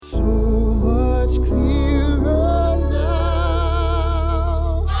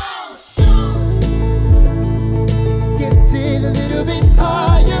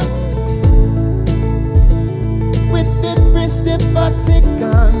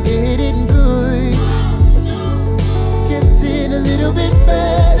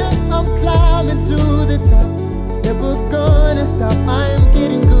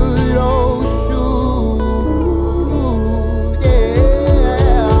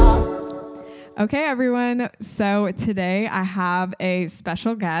Okay, everyone. So today I have a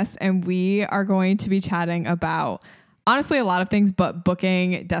special guest and we are going to be chatting about honestly a lot of things, but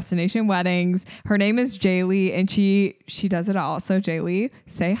booking destination weddings. Her name is Jaylee and she does it all. So Jaylee,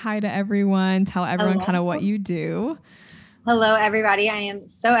 say hi to everyone. Tell everyone kind of what you do. Hello, everybody. I am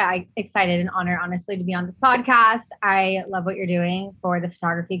so excited and honored, honestly, to be on this podcast. I love what you're doing for the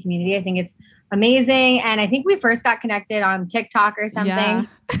photography community. I think it's amazing. And I think we first got connected on TikTok or something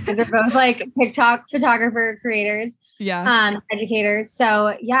because we're both like TikTok photographer creators, educators.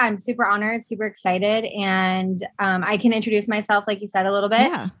 So yeah, I'm super honored, super excited. And I can introduce myself, like you said, a little bit.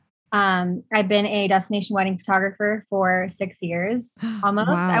 Yeah. I've been a destination wedding photographer for 6 years almost,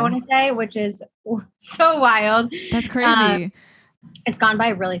 Wow. I want to say, which is so wild. That's crazy. It's gone by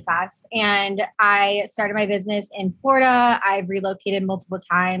really fast. And I started my business in Florida. I've relocated multiple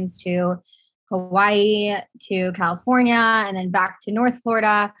times to Hawaii, to California, and then back to North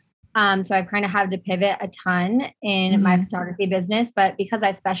Florida. So I've kind of had to pivot a ton in my photography business, but because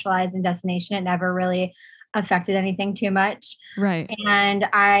I specialize in destination, it never really affected anything too much. Right. And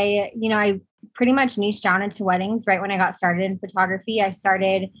I pretty much niched down into weddings right when I got started in photography. I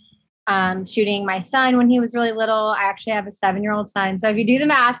started shooting my son when he was really little. I actually have a 7-year-old son. So if you do the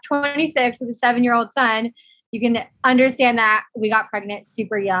math, 26 with a 7-year-old son, you can understand that we got pregnant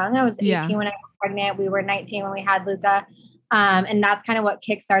super young. I was 18 when I got pregnant. We were 19 when we had Luca. And that's kind of what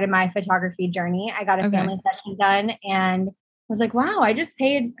kickstarted my photography journey. I got a family session done and I was like, wow, I just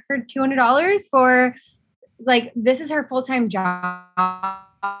paid her $200 for like, this is her full-time job.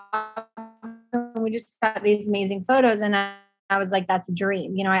 We just got these amazing photos. And I was like, that's a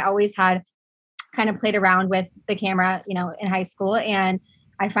dream. You know, I always had kind of played around with the camera, you know, in high school. And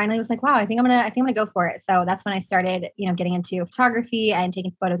I finally was like, wow, I think I'm gonna go for it. So that's when I started, you know, getting into photography and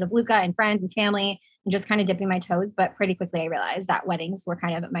taking photos of Luca and friends and family and just kind of dipping my toes. But pretty quickly I realized that weddings were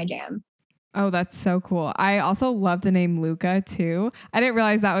kind of my jam. Oh, that's so cool. I also love the name Luca too. I didn't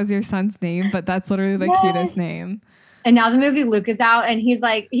realize that was your son's name, but that's literally the cutest name. And now the movie Luca's out and he's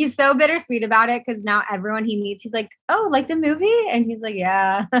so bittersweet about it because now everyone he meets, he's like, oh, like the movie? And he's like,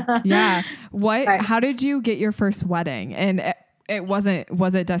 yeah. Yeah. How did you get your first wedding? And was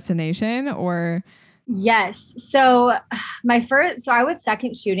it destination or? Yes. So I was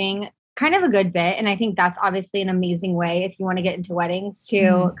second shooting kind of a good bit. And I think that's obviously an amazing way if you want to get into weddings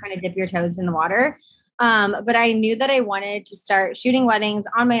to kind of dip your toes in the water. But I knew that I wanted to start shooting weddings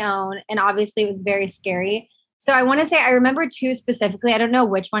on my own. And obviously it was very scary. So I want to say, I remember two specifically. I don't know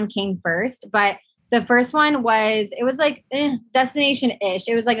which one came first, but the first one was like destination-ish.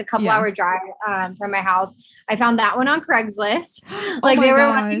 It was like a couple hour drive from my house. I found that one on Craigslist. Like they were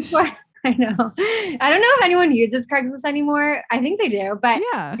looking for, I know. I don't know if anyone uses Craigslist anymore. I think they do, but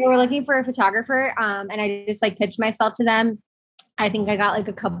they were looking for a photographer. And I just like pitched myself to them. I think I got like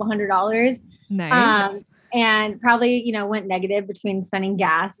a couple $100. Nice. And probably, you know, went negative between spending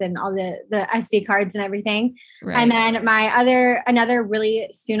gas and all the SD cards and everything. Right. And then another really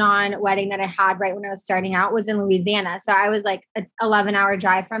soon on wedding that I had right when I was starting out was in Louisiana. So I was like an 11-hour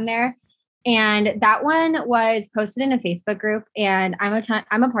drive from there. And that one was posted in a Facebook group, and I'm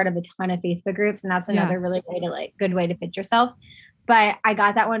a part of a ton of Facebook groups. And that's another really good way to pitch yourself. But I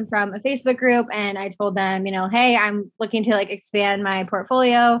got that one from a Facebook group and I told them, you know, hey, I'm looking to like expand my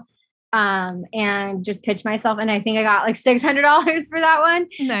portfolio. And just pitch myself. And I think I got like $600 for that one.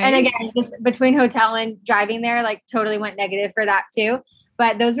 Nice. And again, just between hotel and driving there, like totally went negative for that too.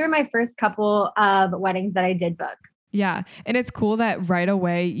 But those were my first couple of weddings that I did book. Yeah. And it's cool that right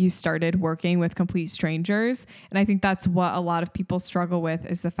away you started working with complete strangers. And I think that's what a lot of people struggle with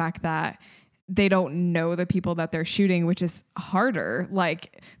is the fact that they don't know the people that they're shooting, which is harder.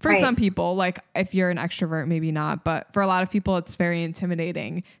 Like for some people, like if you're an extrovert, maybe not, but for a lot of people, it's very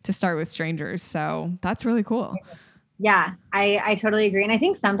intimidating to start with strangers. So that's really cool. Yeah, I totally agree. And I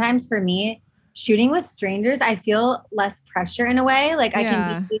think sometimes for me, shooting with strangers, I feel less pressure in a way. Like I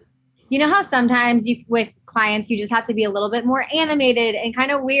can be, you know how sometimes with clients, you just have to be a little bit more animated and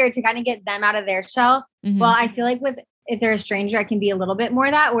kind of weird to kind of get them out of their shell. Well, I feel like if they're a stranger, I can be a little bit more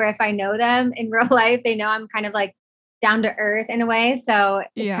that, where if I know them in real life, they know I'm kind of like down to earth in a way. So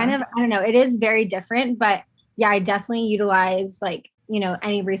it's kind of, I don't know, it is very different, but yeah, I definitely utilize like, you know,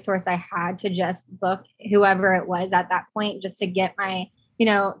 any resource I had to just book whoever it was at that point, just to get my, you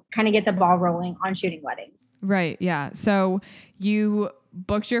know, kind of get the ball rolling on shooting weddings. Right. Yeah. So you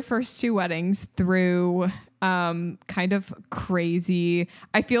booked your first 2 weddings through kind of crazy.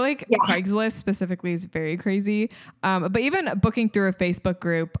 I feel like Craigslist specifically is very crazy. But even booking through a Facebook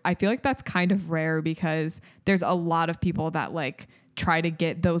group, I feel like that's kind of rare because there's a lot of people that like try to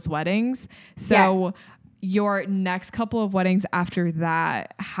get those weddings. So your next couple of weddings after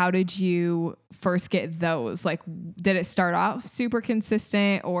that, how did you first get those? Like, did it start off super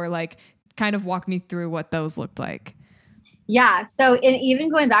consistent, or like kind of walk me through what those looked like? Yeah. So, and even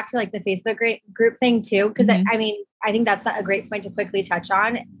going back to like the Facebook group thing too, because I mean, I think that's a great point to quickly touch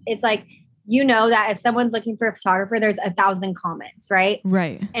on. It's like, you know, that if someone's looking for a photographer, there's 1,000 comments, right?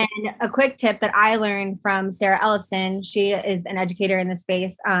 Right. And a quick tip that I learned from Sarah Ellefson, she is an educator in the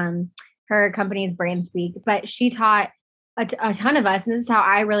space. Her company is Brand Speak, but she taught a ton of us. And this is how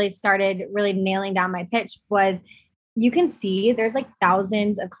I really started really nailing down my pitch was you can see there's like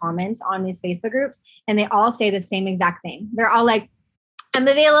thousands of comments on these Facebook groups and they all say the same exact thing. They're all like, I'm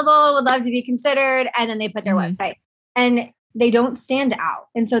available, would love to be considered. And then they put their website and they don't stand out.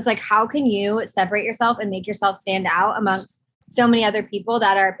 And so it's like, how can you separate yourself and make yourself stand out amongst so many other people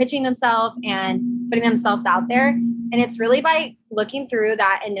that are pitching themselves and putting themselves out there? And it's really by looking through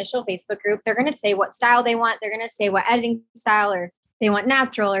that initial Facebook group. They're going to say what style they want. They're going to say what editing style, or they want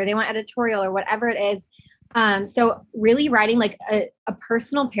natural, or they want editorial, or whatever it is. So really writing like a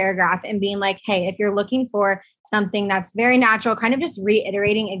personal paragraph and being like, hey, if you're looking for something that's very natural, kind of just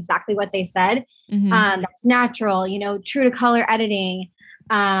reiterating exactly what they said. That's natural, you know, true to color editing,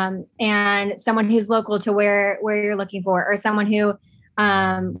 and someone who's local to where you're looking for, or someone who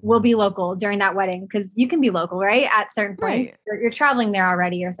will be local during that wedding, because you can be local, right? At certain points, you're traveling there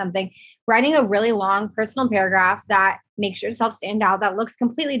already or something. Writing a really long personal paragraph that makes yourself stand out, that looks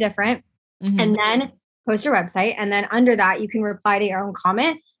completely different, and then post your website. And then under that, you can reply to your own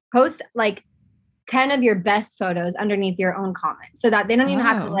comment, post like 10 of your best photos underneath your own comment, so that they don't even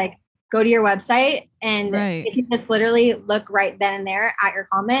have to like go to your website, and they can just literally look right then and there at your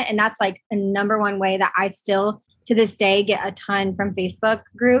comment. And that's like a number one way that I still to this day get a ton from Facebook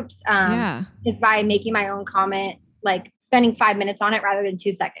groups, is by making my own comment, like spending 5 minutes on it rather than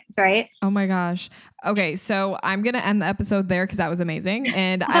 2 seconds. Right. Oh my gosh. Okay. So I'm going to end the episode there, because that was amazing.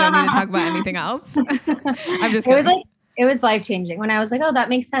 And I don't need to talk about anything else. I'm just kidding. It was life changing when I was like, oh, that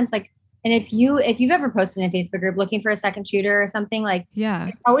makes sense. Like, and if you've ever posted in a Facebook group looking for a second shooter or something, like,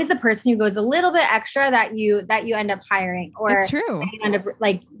 it's always the person who goes a little bit extra that you end up hiring, or it's true. You end up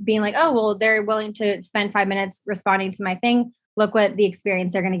like being like, oh, well, they're willing to spend 5 minutes responding to my thing. Look what the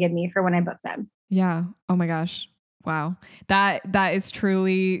experience they're going to give me for when I book them. Yeah. Oh my gosh. Wow. That is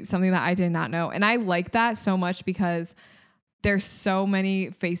truly something that I did not know. And I like that so much because there's so many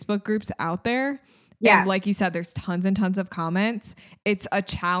Facebook groups out there. Yeah. And like you said, there's tons and tons of comments. It's a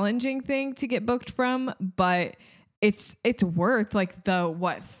challenging thing to get booked from, but it's worth like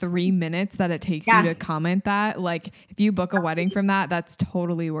the 3 minutes that it takes you to comment that. Like if you book a wedding from that, that's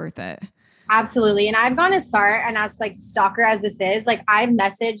totally worth it. Absolutely. And I've gone as far, and as like stalker as this is, like I've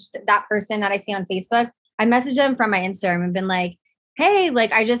messaged that person that I see on Facebook. I messaged them from my Instagram and been like, hey,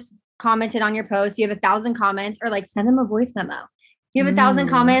 like I just commented on your post. You have 1,000 comments, or like send them a voice memo. You have 1,000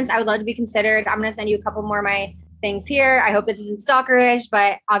 comments. I would love to be considered. I'm going to send you a couple more of my things here. I hope this isn't stalkerish,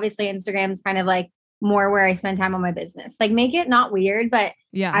 but obviously Instagram is kind of like more where I spend time on my business. Like make it not weird, but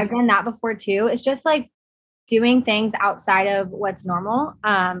I've done that before too. It's just like doing things outside of what's normal,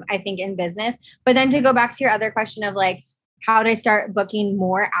 I think, in business. But then to go back to your other question of like, how did I start booking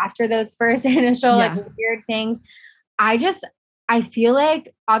more after those first initial like weird things? I feel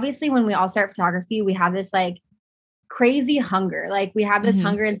like obviously when we all start photography, we have this like crazy hunger. Like we have this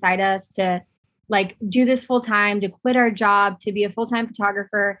hunger inside us to like do this full time, to quit our job, to be a full-time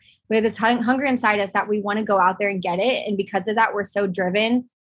photographer. We have this hunger inside us that we want to go out there and get it. And because of that, we're so driven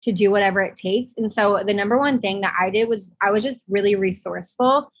to do whatever it takes. And so the number one thing that I did was I was just really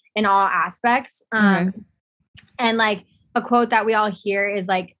resourceful in all aspects. And like a quote that we all hear is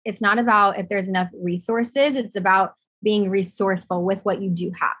like, it's not about if there's enough resources, it's about being resourceful with what you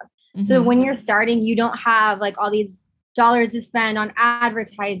do have. So when you're starting, you don't have like all these dollars to spend on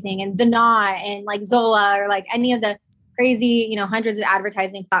advertising and The Knot and like Zola or like any of the crazy, you know, hundreds of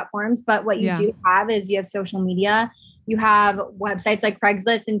advertising platforms. But what you do have is you have social media, you have websites like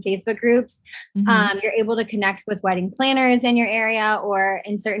Craigslist and Facebook groups. You're able to connect with wedding planners in your area or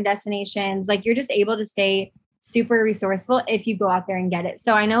in certain destinations. Like you're just able to stay super resourceful if you go out there and get it.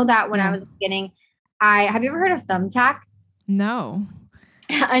 So I know that when I was beginning, have you ever heard of Thumbtack? No.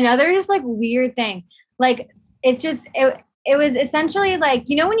 Another just like weird thing. Like it's just, it was essentially like,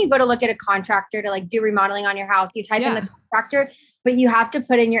 you know, when you go to look at a contractor to like do remodeling on your house, you type in the contractor, but you have to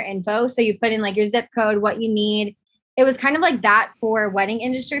put in your info. So you put in like your zip code, what you need. It was kind of like that for wedding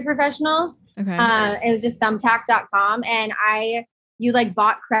industry professionals. Okay. It was just thumbtack.com. And you like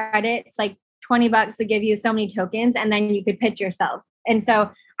bought credits, like $20 to give you so many tokens, and then you could pitch yourself. And so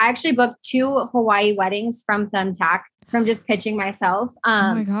I actually booked 2 Hawaii weddings from Thumbtack. from just pitching myself.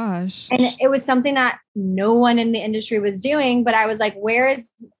 Oh my gosh. And it was something that no one in the industry was doing, but I was like, where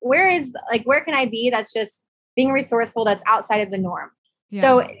can I be that's just being resourceful, that's outside of the norm? Yeah.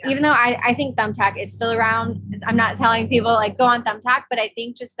 So even though I think Thumbtack is still around, I'm not telling people like go on Thumbtack, but I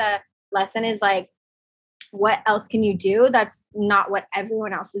think just the lesson is like, what else can you do that's not what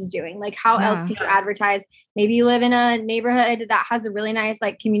everyone else is doing? Like how else can you advertise? Maybe you live in a neighborhood that has a really nice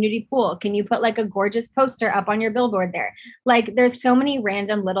like community pool. Can you put like a gorgeous poster up on your billboard there? Like there's so many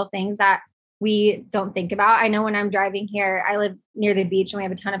random little things that we don't think about. I know when I'm driving here, I live near the beach and we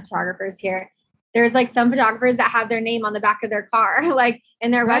have a ton of photographers here. There's like some photographers that have their name on the back of their car, like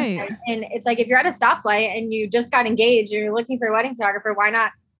in their website. And it's like, if you're at a stoplight and you just got engaged and you're looking for a wedding photographer, why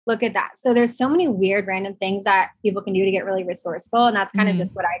not look at that? So there's so many weird random things that people can do to get really resourceful. And that's kind of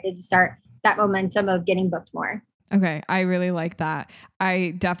just what I did to start that momentum of getting booked more. Okay. I really like that.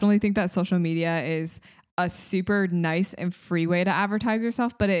 I definitely think that social media is a super nice and free way to advertise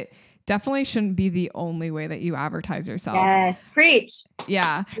yourself, but it definitely shouldn't be the only way that you advertise yourself. Yes. Preach.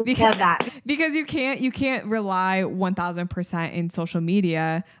 Yeah. Because you can't rely 1000% in social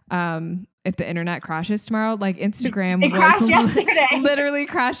media. If the internet crashes tomorrow, like Instagram literally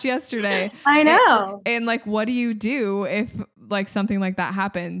crashed yesterday. I know. And like, what do you do if like something like that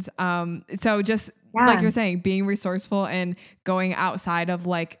happens? So just like you're saying, being resourceful and going outside of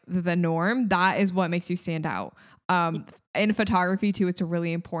like the norm, that is what makes you stand out. In photography too, it's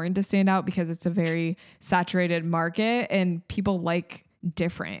really important to stand out because it's a very saturated market and people like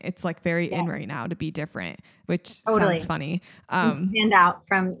different. It's like very in right now to be different, which sounds funny. Stand out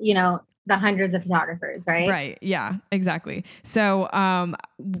from, the hundreds of photographers, right? Right. Yeah, exactly. So,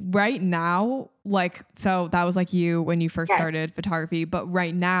 right now, so that was like you when you first started photography, but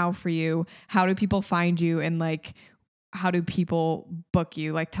right now for you, how do people find you and like, how do people book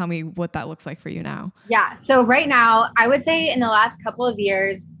you? Like, tell me what that looks like for you now. Yeah. So right now, I would say in the last couple of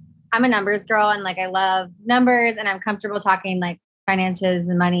years, I'm a numbers girl and like, I love numbers and I'm comfortable talking like finances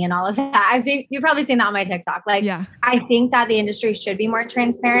and money and all of that. You've probably seen that on my TikTok. Like, I think that the industry should be more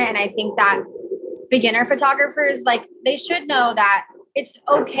transparent. And I think that beginner photographers, like they should know that it's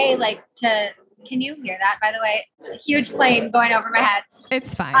okay. Like can you hear that, by the way? A huge plane going over my head.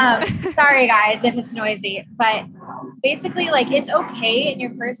 It's fine. Sorry guys, if it's noisy, but basically like it's okay in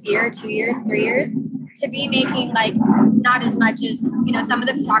your first year, 2 years, 3 years to be making like not as much as, some of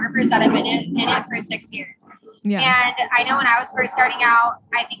the photographers that have been in it for 6 years. Yeah. And I know when I was first starting out,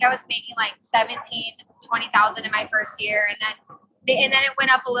 I think I was making like 20,000 in my first year. And then it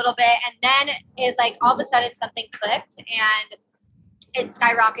went up a little bit. And then it like all of a sudden something clicked and it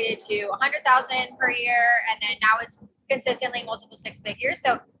skyrocketed to 100,000 per year. And then now it's consistently multiple 6 figures.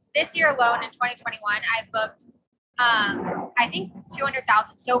 So this year alone in 2021, I've booked, I think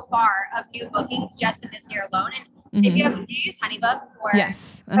 200,000 so far of new bookings just in this year alone. And if you do you use Honeybook?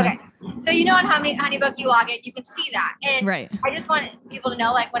 Yes. Okay. So on Honeybook, you log in, you can see that. And I just want people to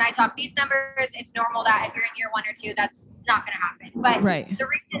know, like when I talk these numbers, it's normal that if you're in year 1 or 2, that's not going to happen. But the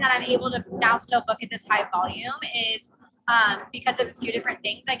reason that I'm able to now still book at this high volume is because of a few different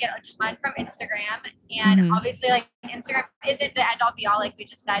things. I get a ton from Instagram, and obviously like Instagram isn't the end all be all, like we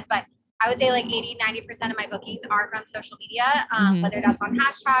just said, but I would say like 80-90% of my bookings are from social media, whether that's on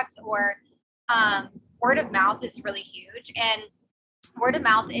hashtags or word of mouth is really huge. And word of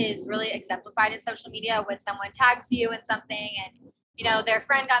mouth is really exemplified in social media when someone tags you in something and, their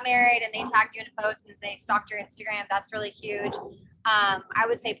friend got married and they tagged you in a post and they stalked your Instagram. That's really huge. I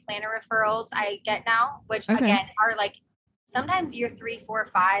would say planner referrals I get now, which again are like sometimes year 3, 4,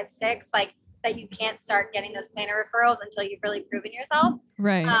 5, 6, like that you can't start getting those planner referrals until you've really proven yourself.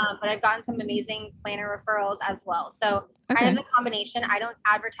 Right. But I've gotten some amazing planner referrals as well. So kind of the combination. I don't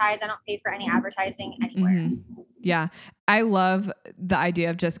advertise. I don't pay for any advertising anywhere. Yeah. I love the idea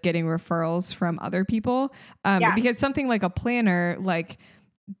of just getting referrals from other people. Because something like a planner, like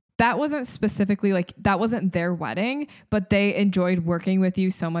that wasn't specifically like, that wasn't their wedding, but they enjoyed working with you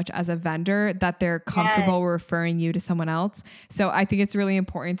so much as a vendor that they're comfortable referring you to someone else. So I think it's really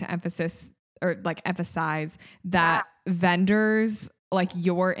important to emphasize that vendors, like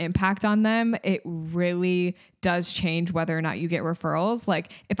your impact on them, it really does change whether or not you get referrals.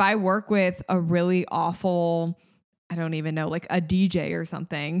 Like if I work with a really awful, I don't even know, like a DJ or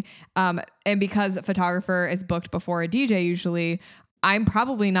something, and because a photographer is booked before a DJ, usually I'm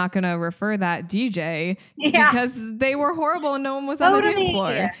probably not going to refer that DJ because they were horrible and no one was on the dance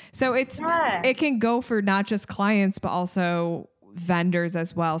floor. So it can go for not just clients, but also vendors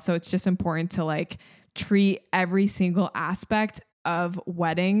as well. So it's just important to like treat every single aspect of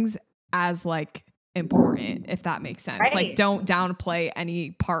weddings as like important, if that makes sense. Like don't downplay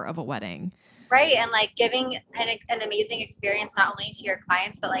any part of a wedding. Right. And like giving an amazing experience, not only to your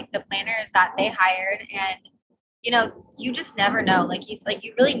clients, but like the planners that they hired. And, you just never know.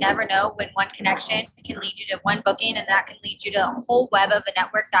 You really never know when one connection can lead you to one booking, and that can lead you to a whole web of a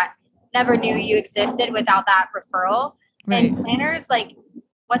network that never knew you existed without that referral. Right. And planners, like,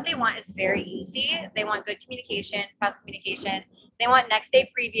 what they want is very easy. They want good communication, fast communication. They want next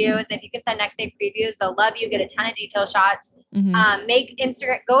day previews. If you can send next day previews, they'll love you. Get a ton of detail shots. Mm-hmm. Make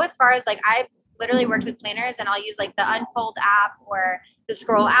Instagram go as far as like I've literally worked with planners, and I'll use like the Unfold app or the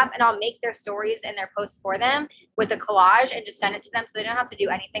Scroll app, and I'll make their stories and their posts for them with a collage and just send it to them, so they don't have to do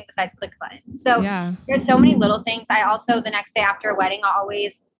anything besides click a button. So there's so many little things. I also, the next day after a wedding,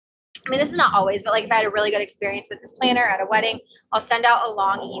 this is not always, but like if I had a really good experience with this planner at a wedding, I'll send out a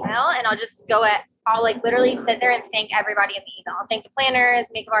long email, and I'll like literally sit there and thank everybody in the email. I'll thank the planners,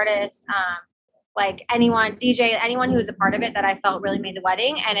 makeup artists, like anyone, DJ, anyone who was a part of it that I felt really made the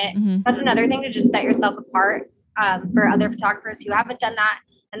wedding. And that's another thing, to just set yourself apart for other photographers who haven't done that.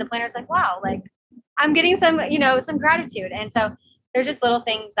 And the planner's like, wow, like I'm getting some gratitude. And so there's just little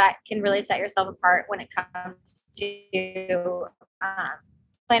things that can really set yourself apart when it comes to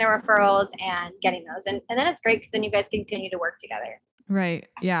planner referrals and getting those. And then it's great because then you guys can continue to work together. Right.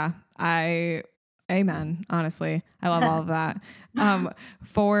 Yeah. Amen. Honestly, I love all of that.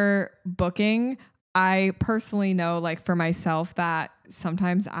 For booking, I personally know, like for myself, that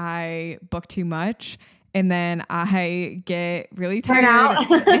sometimes I book too much and then I get really tired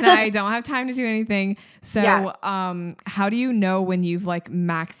and I don't have time to do anything. So, how do you know when you've like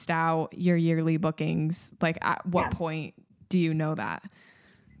maxed out your yearly bookings? Like at what point do you know that?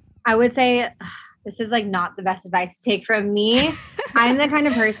 I would say this is like not the best advice to take from me. I'm the kind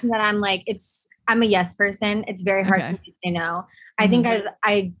of person that I'm a yes person. It's very hard for me to say no. I think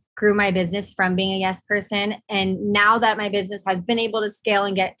I grew my business from being a yes person. And now that my business has been able to scale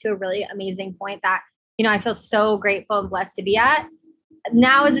and get to a really amazing point that, I feel so grateful and blessed to be at,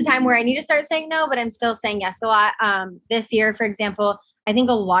 now is the time where I need to start saying no, but I'm still saying yes a lot. This year, for example, I think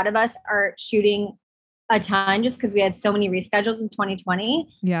a lot of us are shooting a ton just because we had so many reschedules in 2020.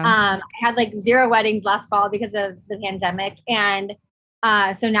 I had like 0 weddings last fall because of the pandemic. And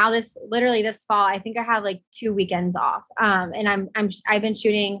so now this fall, I think I have like 2 weekends off. And I've been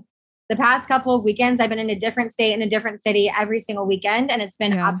shooting the past couple of weekends. I've been in a different state, in a different city every single weekend. And it's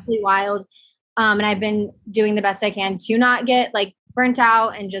been absolutely wild. And I've been doing the best I can to not get like burnt out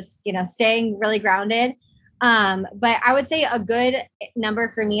and just, staying really grounded. But I would say a good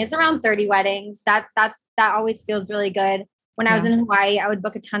number for me is around 30 weddings. That always feels really good. When I was in Hawaii, I would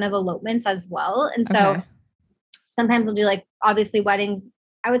book a ton of elopements as well. And so sometimes I'll do like obviously weddings,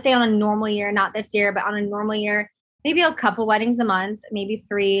 I would say on a normal year, not this year, but on a normal year, maybe a couple weddings a month, maybe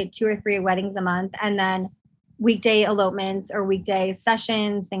 2 or 3 weddings a month. And then weekday elopements or weekday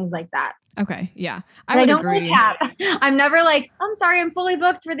sessions, things like that. Okay. Yeah. I would agree. Really I'm never like, I'm sorry, I'm fully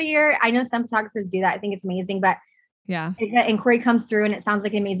booked for the year. I know some photographers do that. I think it's amazing, but if the inquiry comes through and it sounds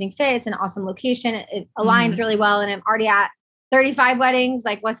like an amazing fit, it's an awesome location, it aligns really well, and I'm already at 35 weddings,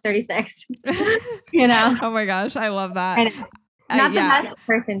 like what's 36? Oh my gosh, I love that. And not the best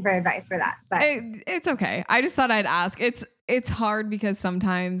person for advice for that, but it's okay. I just thought I'd ask. It's hard because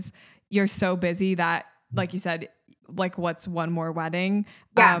sometimes you're so busy that, like you said, like what's one more wedding?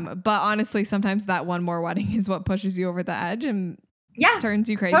 But honestly, sometimes that one more wedding is what pushes you over the edge and turns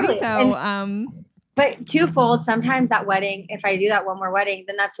you crazy. Totally. So, but twofold, sometimes that wedding, if I do that one more wedding,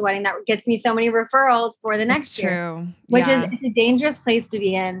 then that's a wedding that gets me so many referrals for the next year, which is it's a dangerous place to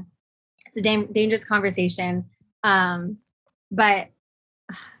be in. It's a dangerous conversation. But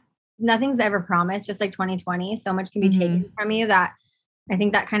nothing's ever promised, just like 2020. So much can be taken from you that I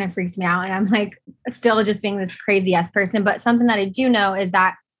think that kind of freaked me out. And I'm like still just being this crazy yes person. But something that I do know is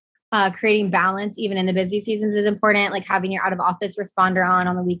that creating balance, even in the busy seasons, is important. Like having your out of office responder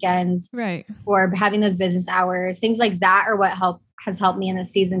on the weekends, right? Or having those business hours, things like that are what has helped me in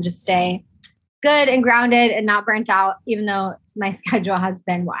this season just stay good and grounded and not burnt out, even though my schedule has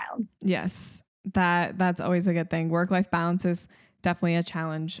been wild. Yes, that's always a good thing. Work-life balance is definitely a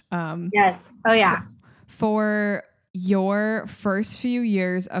challenge. Yes. Oh yeah. For your first few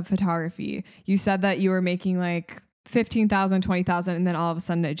years of photography, you said that you were making like 15,000, 20,000, and then all of a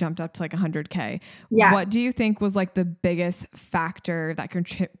sudden it jumped up to like 100K. Yeah. What do you think was like the biggest factor that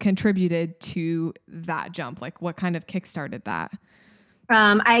contributed to that jump? Like what kind of kickstarted that?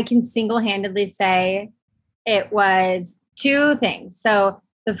 I can single-handedly say it was 2 things. So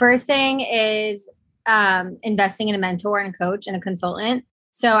the first thing is investing in a mentor and a coach and a consultant.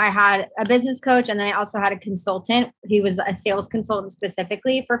 So I had a business coach, and then I also had a consultant. He was a sales consultant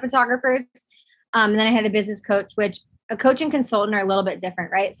specifically for photographers. And then I had a business coach, which a coach and consultant are a little bit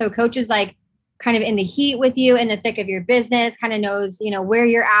different, right? So a coach is like kind of in the heat with you, in the thick of your business, kind of knows, you know, where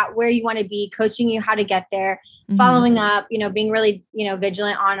you're at, where you want to be, coaching you how to get there, following up, you know, being really, you know,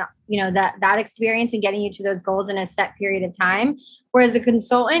 vigilant on, you know, that experience and getting you to those goals in a set period of time. Whereas the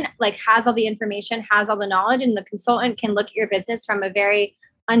consultant like has all the information, has all the knowledge, and the consultant can look at your business from a very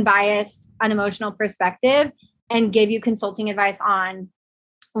unbiased, unemotional perspective and give you consulting advice on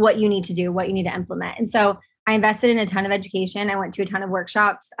what you need to do, what you need to implement. And so I invested in a ton of education. I went to a ton of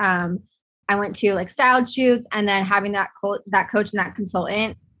workshops. I went to like styled shoots, and then having that coach and that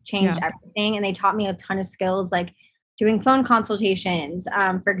consultant changed everything. And they taught me a ton of skills, like doing phone consultations.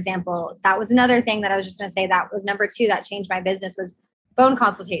 For example, that was another thing that I was just going to say that was number 2 that changed my business was phone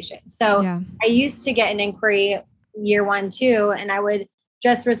consultations. So I used to get an inquiry year 1, 2, and I would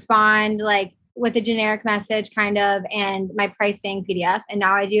just respond like with a generic message kind of, and my pricing PDF. And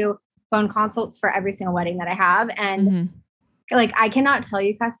now I do phone consults for every single wedding that I have. And like, I cannot tell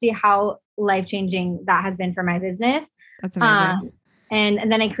you, Cassidy, how life-changing that has been for my business. That's amazing.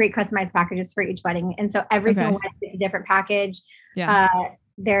 And then I create customized packages for each wedding. And so every single wedding is a different package.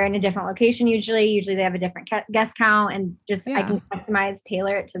 They're in a different location. Usually they have a different guest count, and just, I can customize,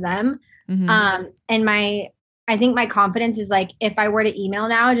 tailor it to them. And I think my confidence is like, if I were to email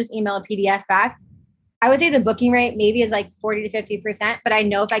now, just email a PDF back, I would say the booking rate maybe is like 40 to 50%, but I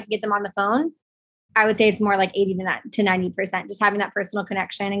know if I can get them on the phone, I would say it's more like 80 to 90%, just having that personal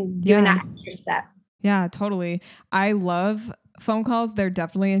connection and doing that extra step. Yeah, totally. I love phone calls. They're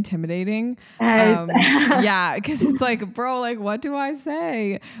definitely intimidating. Yes. Because it's like, bro, like, what do I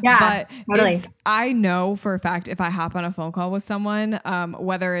say? Yeah, but totally. I know for a fact if I hop on a phone call with someone,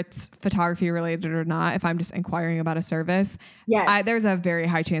 whether it's photography related or not, if I'm just inquiring about a service, there's a very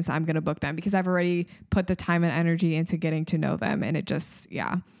high chance that I'm going to book them because I've already put the time and energy into getting to know them. And it just,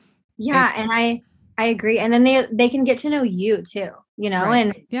 and I agree. And then they can get to know you too, you know,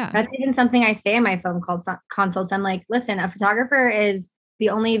 and that's even something I say in my phone consults. I'm like, listen, a photographer is the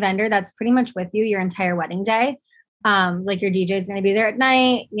only vendor that's pretty much with you your entire wedding day. Like your DJ is going to be there at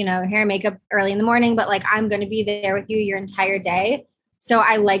night, you know, hair and makeup early in the morning, but like, I'm going to be there with you your entire day. So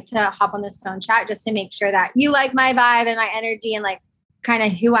I like to hop on this phone chat just to make sure that you like my vibe and my energy and like kind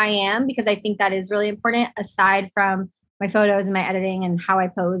of who I am, because I think that is really important aside from my photos and my editing and how I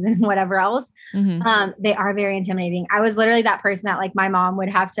pose and whatever else. They are very intimidating. I was literally that person that like my mom would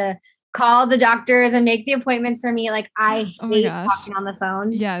have to call the doctors and make the appointments for me. Like I hate talking on the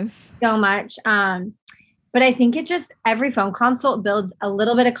phone so much. But I think it just, every phone consult builds a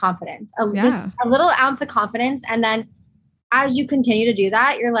little bit of confidence, just a little ounce of confidence. And then as you continue to do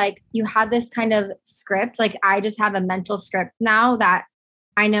that, you're like, you have this kind of script. Like I just have a mental script now that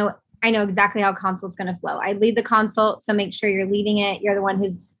I know exactly how consult's going to flow. I lead the consult. So make sure you're leading it. You're the one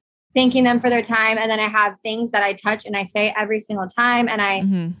who's thanking them for their time. And then I have things that I touch and I say every single time.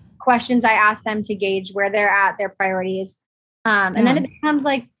 And questions I ask them to gauge where they're at, their priorities. And then it becomes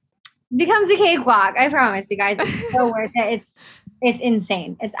a cakewalk. I promise you guys, it's so worth it. It's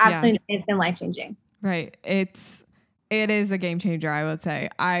insane. It's absolutely insane. It's been life-changing. Right. It is a game changer, I would say.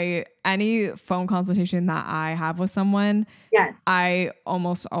 Any phone consultation that I have with someone, I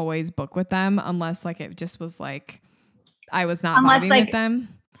almost always book with them unless like it just was like I was not vibing with them.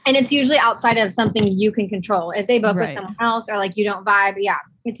 And it's usually outside of something you can control. If they book with someone else or like you don't vibe,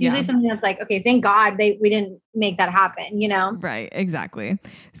 it's usually something that's like, okay, thank God we didn't make that happen, you know? Right, exactly.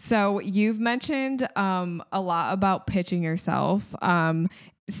 So you've mentioned a lot about pitching yourself.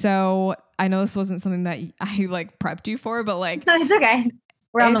 So I know this wasn't something that I like prepped you for, but like, no, it's okay.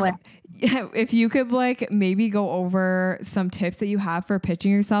 We're on the way. Yeah, if you could like maybe go over some tips that you have for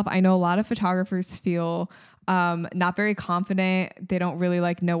pitching yourself. I know a lot of photographers feel not very confident. They don't really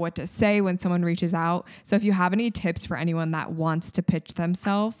like know what to say when someone reaches out. So if you have any tips for anyone that wants to pitch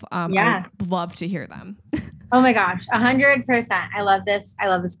themselves, I'd love to hear them. Oh my gosh, 100%. I love this. I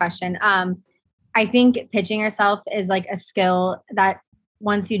love this question. I think pitching yourself is like a skill that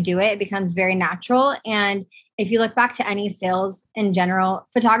once you do it, it becomes very natural. And if you look back to any sales in general,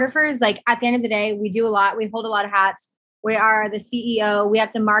 photographers, like at the end of the day, we do a lot. We hold a lot of hats. We are the CEO. We have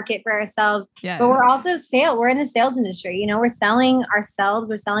to market for ourselves, but we're also we're in the sales industry. You know, we're selling ourselves.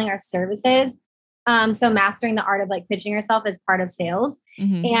 We're selling our services. So mastering the art of like pitching yourself is part of sales.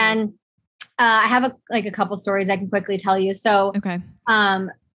 And I have a couple stories I can quickly tell you. So,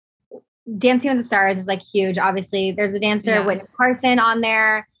 Dancing with the Stars is like huge. Obviously there's a dancer, Whitney Carson, on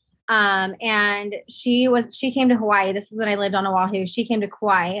there. And she came to Hawaii. This is when I lived on Oahu. She came to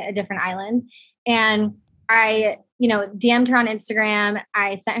Kauai, a different island. And I, DM'd her on Instagram.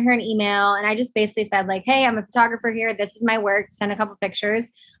 I sent her an email and I just basically said like, hey, I'm a photographer here. This is my work. Send a couple pictures.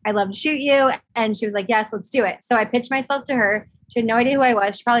 I'd love to shoot you. And she was like, yes, let's do it. So I pitched myself to her. She had no idea who I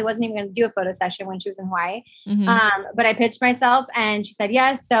was. She probably wasn't even going to do a photo session when she was in Hawaii. But I pitched myself and she said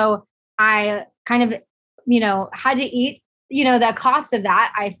yes. So I kind of, had to eat, the cost of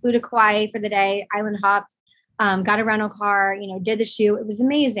that. I flew to Kauai for the day, island hopped, got a rental car, did the shoot. It was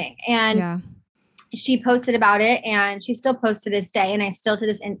amazing. And she posted about it and she still posts to this day. And I still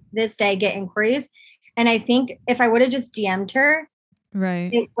to this day get inquiries. And I think if I would have just DM'd her,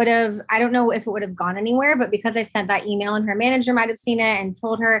 it would have, I don't know if it would have gone anywhere, but because I sent that email and her manager might've seen it and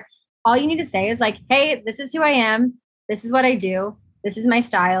told her, all you need to say is like, hey, this is who I am. This is what I do. This is my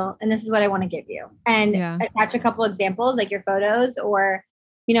style. And this is what I want to give you. And attach a couple examples, like your photos, or,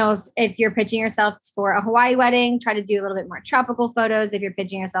 if you're pitching yourself for a Hawaii wedding, try to do a little bit more tropical photos. If you're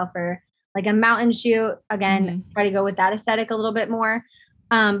pitching yourself for like a mountain shoot, again, try to go with that aesthetic a little bit more.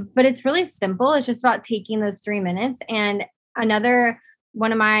 But it's really simple. It's just about taking those 3 minutes. And another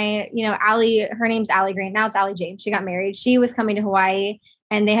one of my, Allie, her name's Allie Green. Now it's Allie James. She got married. She was coming to Hawaii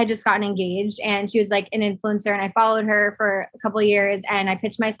and they had just gotten engaged and she was like an influencer. And I followed her for a couple of years and I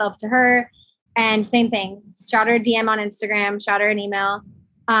pitched myself to her and same thing, shot her a DM on Instagram, shot her an email.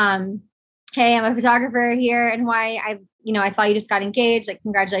 Hey, I'm a photographer here in Hawaii. I saw you just got engaged. Like,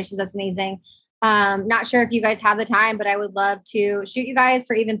 congratulations. That's amazing. Not sure if you guys have the time, but I would love to shoot you guys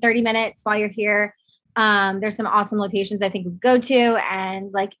for even 30 minutes while you're here. There's some awesome locations I think we go to,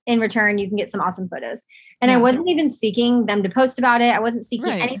 and like in return, you can get some awesome photos. And I wasn't even seeking them to post about it. I wasn't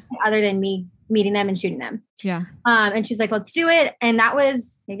seeking anything other than me meeting them and shooting them. Yeah. And she's like, let's do it. And that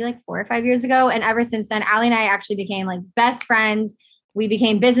was maybe like 4 or 5 years ago. And ever since then, Allie and I actually became like best friends. We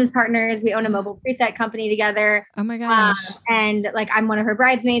became business partners. We own a mobile preset company together. Oh my gosh. And like, I'm one of her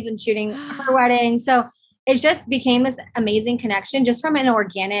bridesmaids. I'm shooting her wedding. So it just became this amazing connection just from an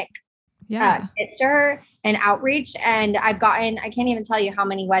organic picture and outreach. And I can't even tell you how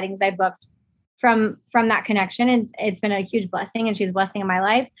many weddings I booked from that connection. And it's been a huge blessing and she's a blessing in my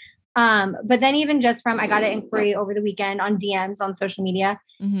life. But then even just I got an inquiry over the weekend on DMs on social media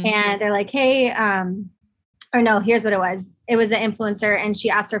and they're like, hey, or no, here's what it was. It was an influencer and she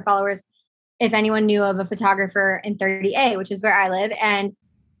asked her followers if anyone knew of a photographer in 30A, which is where I live. And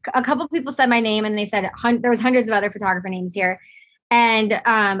a couple of people said my name and they said there was hundreds of other photographer names here. And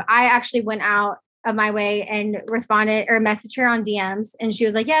I actually went out of my way and responded or messaged her on DMs. And she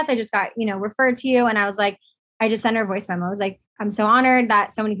was like, yes, I just got, referred to you. And I was like, I just sent her a voice memo. I was like, I'm so honored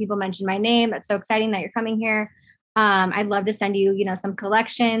that so many people mentioned my name. That's so exciting that you're coming here. I'd love to send you, some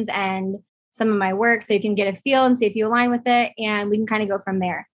collections and some of my work so you can get a feel and see if you align with it. And we can kind of go from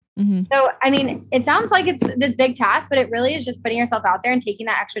there. So, I mean, it sounds like it's this big task, but it really is just putting yourself out there and taking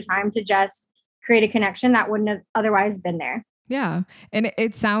that extra time to just create a connection that wouldn't have otherwise been there. Yeah. And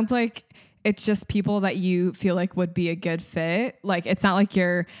it sounds like it's just people that you feel like would be a good fit. Like, it's not like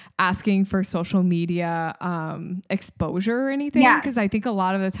you're asking for social media exposure or anything. Because I think a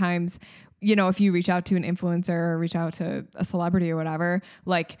lot of the times, if you reach out to an influencer or reach out to a celebrity or whatever,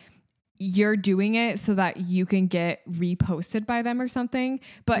 like, you're doing it so that you can get reposted by them or something.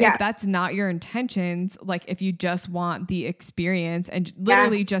 But if that's not your intentions, like if you just want the experience and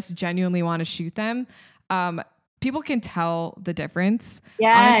literally just genuinely want to shoot them, people can tell the difference,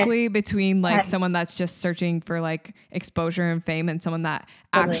 honestly, between like someone that's just searching for like exposure and fame and someone that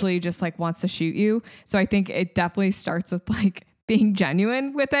actually just like wants to shoot you. So I think it definitely starts with like being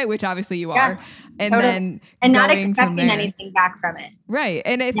genuine with it, which obviously you are. And then not expecting anything back from it. Right.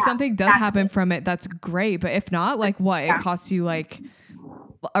 And if something does happen from it, that's great. But if not, like what? It costs you like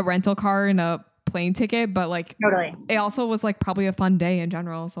a rental car and a plane ticket, but like it also was like probably a fun day in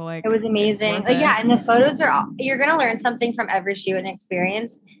general. So like it was amazing. And the photos you're gonna learn something from every shoot and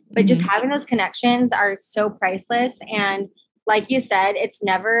experience, but just having those connections are so priceless. And like you said, it's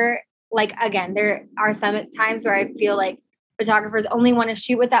never like, again, there are some times where I feel like photographers only want to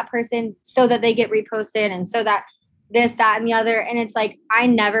shoot with that person so that they get reposted and so that this, that, and the other. And it's like, I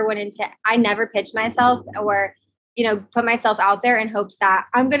never pitched myself or, put myself out there in hopes that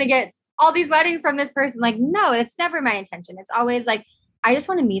I'm going to get all these weddings from this person. Like, no, it's never my intention. It's always like, I just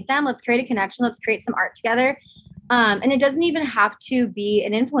want to meet them. Let's create a connection. Let's create some art together. And it doesn't even have to be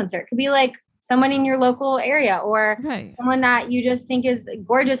an influencer. It could be like someone in your local area or someone that you just think is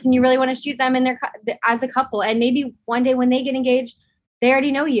gorgeous and you really want to shoot them in as a couple. And maybe one day when they get engaged, they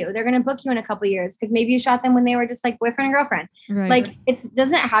already know you. They're going to book you in a couple of years because maybe you shot them when they were just like boyfriend and girlfriend. Like it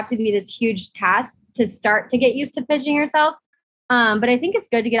doesn't have to be this huge task to start to get used to pitching yourself. But I think it's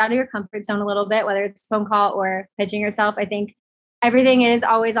good to get out of your comfort zone a little bit, whether it's a phone call or pitching yourself. I think everything is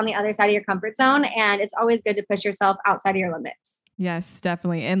always on the other side of your comfort zone, and it's always good to push yourself outside of your limits. Yes,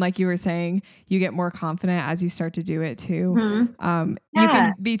 definitely. And like you were saying, you get more confident as you start to do it too. Mm-hmm. You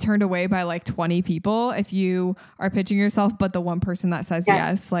can be turned away by like 20 people if you are pitching yourself, but the one person that says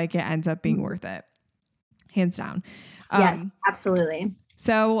yes, like it ends up being worth it. Hands down. Yes, absolutely.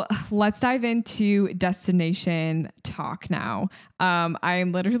 So let's dive into destination talk now.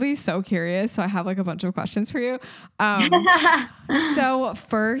 I'm literally so curious. So I have like a bunch of questions for you. So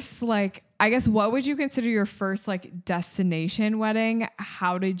first, like, I guess, what would you consider your first like destination wedding?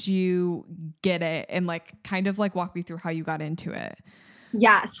 How did you get it? And like, kind of like walk me through how you got into it.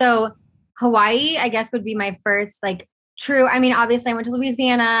 Yeah. So Hawaii, I guess, would be my first like true. I mean, obviously I went to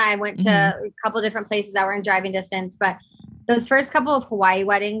Louisiana. I went to a couple of different places that were in driving distance, but those first couple of Hawaii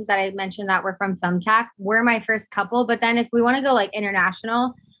weddings that I mentioned that were from Thumbtack were my first couple. But then if we want to go like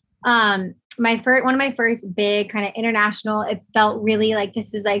international, one of my first big kind of international, it felt really like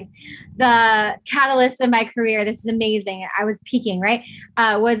this is like the catalyst of my career. This is amazing. I was peaking, right?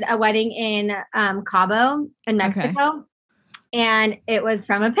 Was a wedding in Cabo in Mexico. Okay. And it was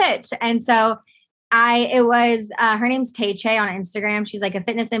from a pitch. And so her name's Tay Che on Instagram. She's like a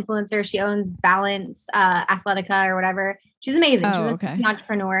fitness influencer. She owns Balance Athletica or whatever. She's amazing. She's an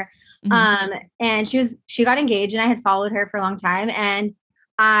entrepreneur. And she got engaged and I had followed her for a long time. And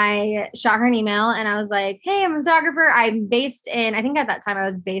I shot her an email and I was like, hey, I'm a photographer. I'm based in, I think at that time I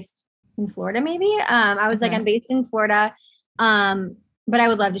was based in Florida, maybe. I was like, I'm based in Florida. But I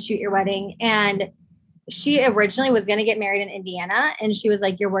would love to shoot your wedding. And she originally was going to get married in Indiana. And she was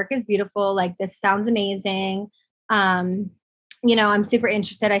like, your work is beautiful. Like, this sounds amazing. I'm super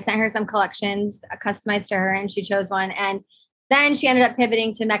interested. I sent her some collections customized to her and she chose one. And then she ended up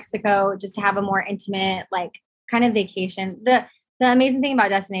pivoting to Mexico just to have a more intimate, like kind of vacation. The amazing thing about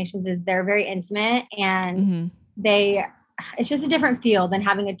destinations is they're very intimate and it's just a different feel than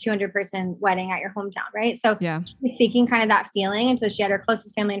having a 200 person wedding at your hometown. Right. So she's seeking kind of that feeling. And so she had her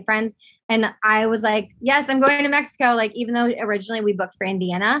closest family and friends. And I was like, yes, I'm going to Mexico. Like, even though originally we booked for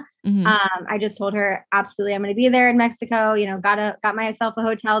Indiana, I just told her, absolutely, I'm going to be there in Mexico. Got myself a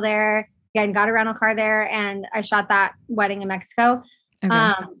hotel there. Again, got a rental car there. And I shot that wedding in Mexico.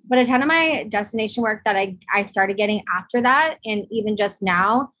 Okay. But a ton of my destination work that I started getting after that, and even just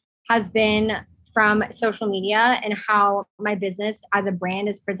now, has been from social media and how my business as a brand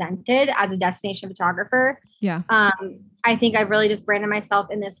is presented as a destination photographer. Yeah. I think I've really just branded myself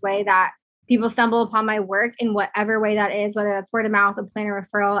in this way that people stumble upon my work in whatever way that is, whether that's word of mouth, a planner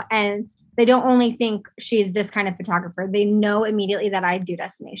referral, and they don't only think she's this kind of photographer. They know immediately that I do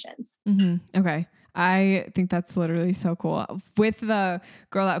destinations. Okay. I think that's literally so cool. With the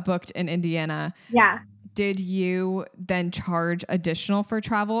girl that booked in Indiana. Yeah. Did you then charge additional for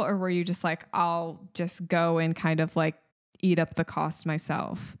travel, or were you just like, I'll just go and kind of like eat up the cost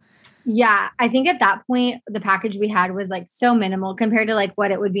myself? Yeah, I think at that point, the package we had was like so minimal compared to like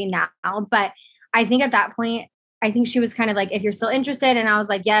what it would be now. But I think at that point, I think she was kind of like, if you're still interested. And I was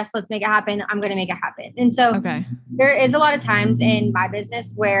like, yes, let's make it happen. I'm going to make it happen. And so there is a lot of times in my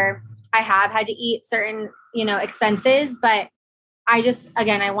business where I have had to eat certain, expenses, but I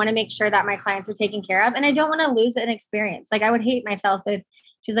want to make sure that my clients are taken care of, and I don't want to lose an experience. Like, I would hate myself if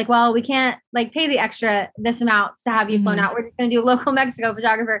she was like, well, we can't like pay the extra this amount to have you flown out. We're just going to do a local Mexico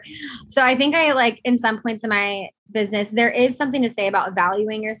photographer. So I think I like in some points in my business, there is something to say about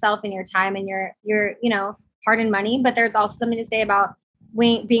valuing yourself and your time and your, hard-earned money, but there's also something to say about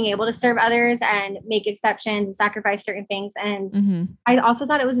being able to serve others and make exceptions and sacrifice certain things. And I also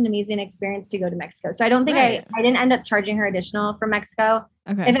thought it was an amazing experience to go to Mexico. So I don't think I didn't end up charging her additional for Mexico.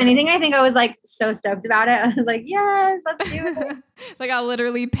 Okay. If anything, I think I was like so stoked about it. I was like, yes, let's do it. Like, I'll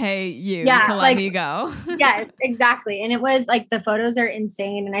literally pay you to let me go. Yes, exactly. And it was like, the photos are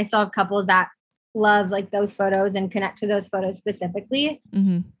insane. And I still have couples that love like those photos and connect to those photos specifically.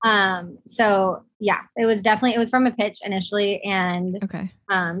 So yeah, it was from a pitch initially, and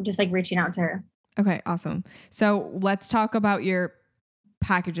just like reaching out to her. Okay, awesome. So let's talk about your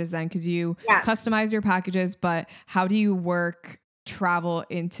packages then, because you customize your packages, but how do you work travel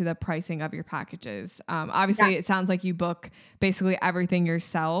into the pricing of your packages? Obviously it sounds like you book basically everything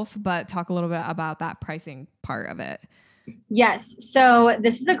yourself, but talk a little bit about that pricing part of it. Yes. So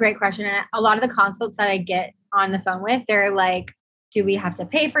this is a great question. And a lot of the consults that I get on the phone with, they're like, do we have to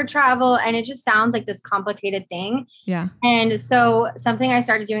pay for travel? And it just sounds like this complicated thing. Yeah. And so something I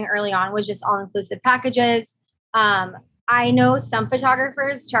started doing early on was just all-inclusive packages. I know some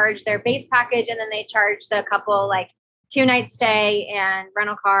photographers charge their base package and then they charge the couple like 2-night stay and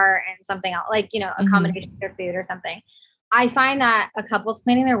rental car and something else, like, accommodations or food or something. I find that a couple's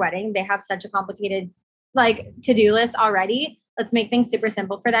planning their wedding, they have such a complicated like to-do list already. Let's make things super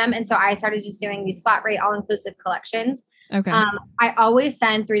simple for them. And so I started just doing these flat rate, all-inclusive collections. Okay. I always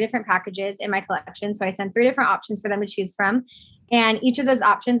send 3 different packages in my collection. So I send 3 different options for them to choose from. And each of those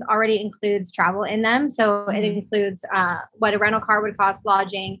options already includes travel in them. So it includes what a rental car would cost,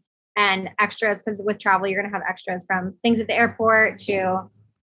 lodging, and extras. Because with travel, you're going to have extras from things at the airport to,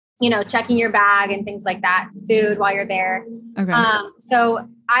 checking your bag and things like that, food while you're there. Okay. So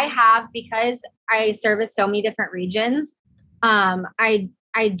I have, because I service so many different regions, I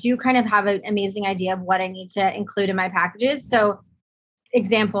do kind of have an amazing idea of what I need to include in my packages. So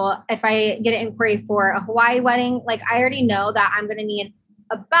example, if I get an inquiry for a Hawaii wedding, like I already know that I'm going to need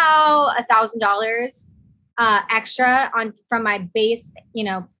about $1,000 extra from my base,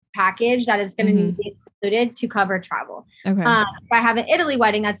 package that is going to need to be included to cover travel. Okay. If I have an Italy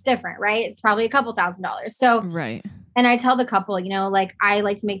wedding, that's different, right? It's probably a couple $1,000s. So, right. And I tell the couple, like I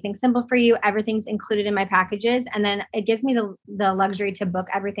like to make things simple for you. Everything's included in my packages. And then it gives me the luxury to book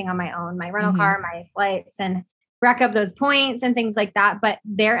everything on my own, my rental car, my flights, and rack up those points and things like that. But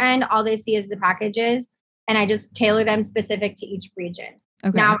their end, all they see is the packages, and I just tailor them specific to each region.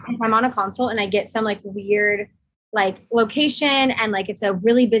 Okay. Now, if I'm on a consult and I get some like weird like location and like it's a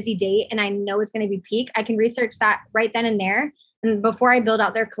really busy date and I know it's going to be peak, I can research that right then and there. And before I build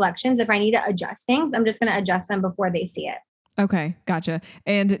out their collections, if I need to adjust things, I'm just going to adjust them before they see it. Okay, gotcha.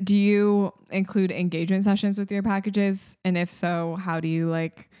 And do you include engagement sessions with your packages? And if so, how do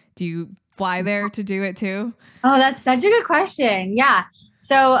you fly there to do it too? Oh, that's such a good question. Yeah.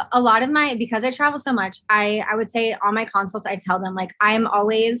 So a lot of because I travel so much, I would say on my consults, I tell them like, I'm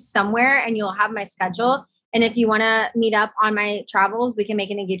always somewhere and you'll have my schedule. And if you want to meet up on my travels, we can make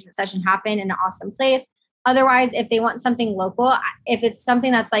an engagement session happen in an awesome place. Otherwise, if they want something local, if it's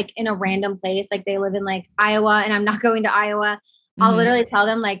something that's like in a random place, like they live in like Iowa and I'm not going to Iowa, I'll literally tell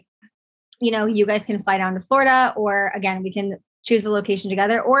them like, you guys can fly down to Florida, or again, we can choose a location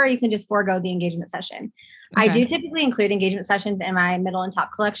together, or you can just forego the engagement session. Okay. I do typically include engagement sessions in my middle and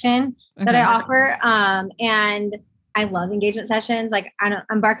top collection that I offer. And I love engagement sessions. Like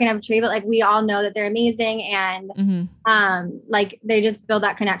I'm barking up a tree, but like we all know that they're amazing. And like they just build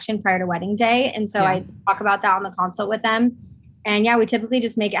that connection prior to wedding day. And so I talk about that on the consult with them. And yeah, we typically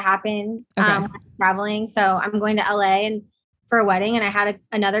just make it happen when I'm traveling. So I'm going to LA and for a wedding, and I had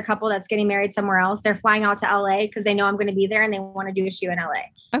another couple that's getting married somewhere else. They're flying out to LA because they know I'm going to be there and they want to do a shoot in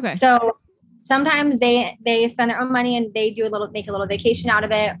LA. Okay. So sometimes they spend their own money and they make a little vacation out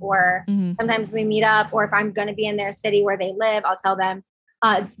of it. Or sometimes we meet up, or if I'm going to be in their city where they live, I'll tell them.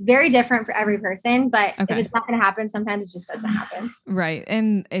 It's very different for every person, but if it's not going to happen, sometimes it just doesn't happen. Right.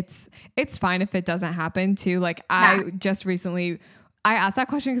 And it's fine if it doesn't happen too. Like I just recently, I asked that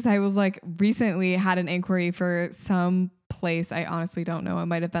question because I was like recently had an inquiry for some place. I honestly don't know. It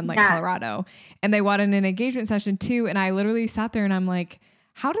might've been like Colorado, and they wanted an engagement session too. And I literally sat there and I'm like,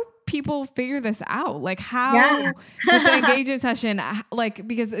 how do people figure this out? Like how with the engagement session, like,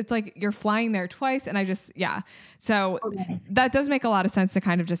 because it's like you're flying there twice. And I just, so that does make a lot of sense to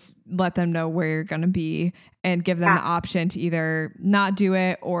kind of just let them know where you're going to be and give them the option to either not do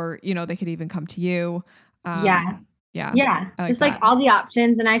it, or, they could even come to you. Just like all the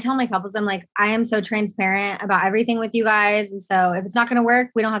options. And I tell my couples, I'm like, I am so transparent about everything with you guys. And so if it's not going to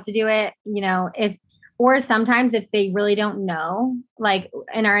work, we don't have to do it. Or sometimes if they really don't know, like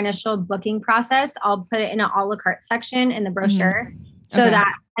in our initial booking process, I'll put it in an a la carte section in the brochure. So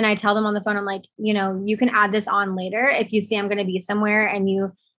that, and I tell them on the phone, I'm like, you can add this on later. If you see I'm going to be somewhere and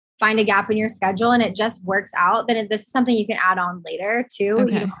you find a gap in your schedule and it just works out, then this is something you can add on later too. You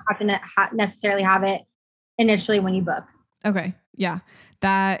don't have to necessarily have it initially when you book. Okay. Yeah.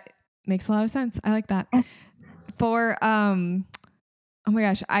 That makes a lot of sense. I like that. For, oh my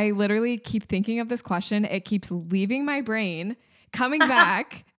gosh, I literally keep thinking of this question. It keeps leaving my brain, coming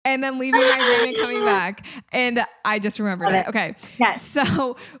back, and then leaving my brain and coming back. And I just remembered it. Okay. Yes.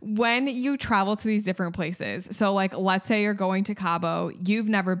 So when you travel to these different places, so like, let's say you're going to Cabo, you've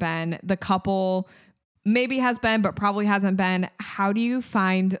never been, the couple maybe has been, but probably hasn't been. How do you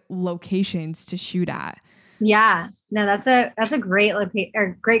find locations to shoot at? Yeah, no, that's a great location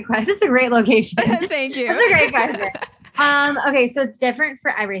or great question. This is a great location. Thank you. That's a great question. Okay, so it's different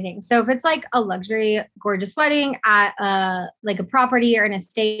for everything. So if it's like a luxury, gorgeous wedding at like a property or an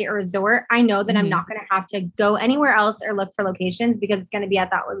estate or resort, I know that I'm not going to have to go anywhere else or look for locations because it's going to be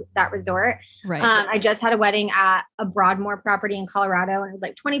at that resort. Right. I just had a wedding at a Broadmoor property in Colorado, and it was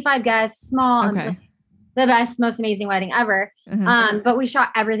like 25 guests, small. Okay. The best, most amazing wedding ever. But we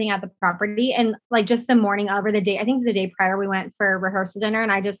shot everything at the property, and like just the morning of or the day, I think the day prior, we went for rehearsal dinner,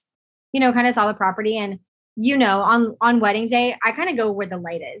 and I just, kind of saw the property. And, on wedding day, I kind of go where the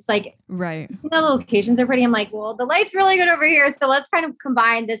light is. Like, right. The locations are pretty. I'm like, well, the light's really good over here. So let's kind of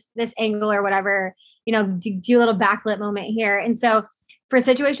combine this angle or whatever. do a little backlit moment here. And so for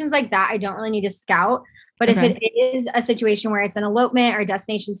situations like that, I don't really need to scout. But if it is a situation where it's an elopement or a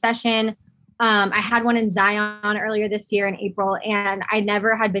destination session, I had one in Zion earlier this year in April, and I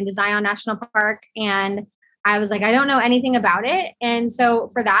never had been to Zion National Park. And I was like, I don't know anything about it. And so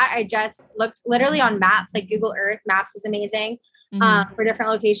for that, I just looked literally on maps, like Google Earth Maps is amazing for different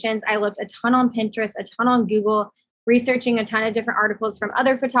locations. I looked a ton on Pinterest, a ton on Google, researching a ton of different articles from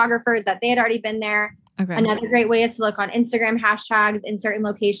other photographers that they had already been there. Okay. Another great way is to look on Instagram hashtags in certain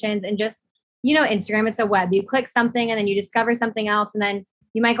locations, and just, Instagram, it's a web. You click something and then you discover something else. And then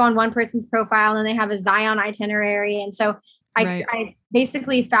you might go on one person's profile and they have a Zion itinerary. And so I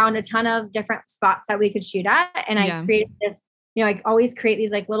basically found a ton of different spots that we could shoot at. And I created this, I always create these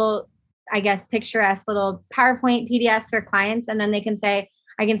like little, I guess, picturesque little PowerPoint PDFs for clients. And then I can say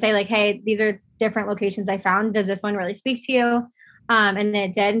like, hey, these are different locations I found. Does this one really speak to you? And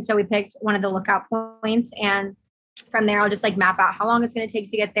it did. And so we picked one of the lookout points. And from there, I'll just like map out how long it's going to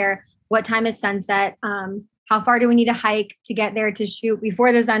take to get there. What time is sunset? How far do we need to hike to get there to shoot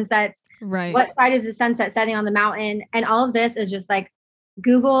before the sunset? Right. What side is the sunset setting on the mountain? And all of this is just like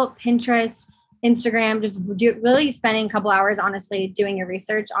Google, Pinterest, Instagram, just really spending a couple hours, honestly, doing your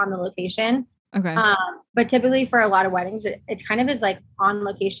research on the location. Okay. But typically for a lot of weddings, it kind of is like on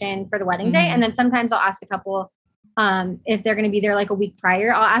location for the wedding day. And then sometimes I'll ask a couple, if they're going to be there like a week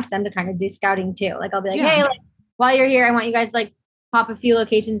prior, I'll ask them to kind of do scouting too. Like I'll be like, hey, like, while you're here, I want you guys like pop a few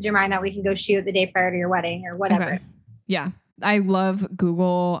locations in your mind that we can go shoot the day prior to your wedding or whatever. Okay. Yeah. I love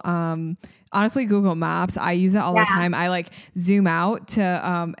Google. Honestly, Google Maps. I use it all the time. I like zoom out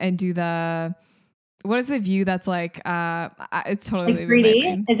to and do what is the view that's like it's totally like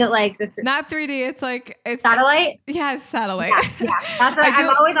 3D? Is it like not 3D, it's like it's satellite? Yeah, it's satellite. Yeah. That's what I'm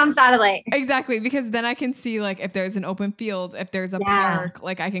always on satellite. Exactly, because then I can see like if there's an open field, if there's a park,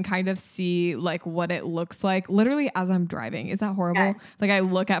 like I can kind of see like what it looks like literally as I'm driving. Is that horrible? Yeah. Like I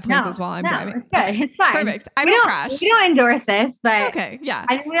look at places while I'm driving. It's good. It's fine. Perfect. I don't crash. We don't endorse this, but okay, yeah.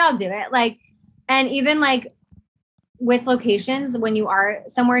 I mean, we all do it. Like, and even like with locations, when you are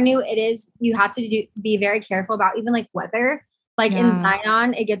somewhere new, you have to be very careful about even like weather. Like in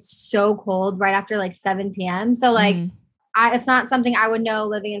Zion, it gets so cold right after like 7 p.m. So like, it's not something I would know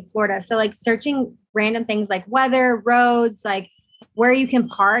living in Florida. So like searching random things like weather, roads, like where you can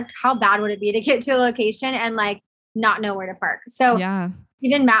park, how bad would it be to get to a location and like not know where to park? So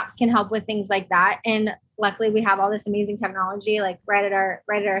even maps can help with things like that. And luckily we have all this amazing technology, like right at our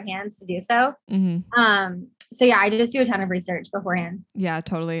hands to do so. So yeah, I just do a ton of research beforehand. Yeah,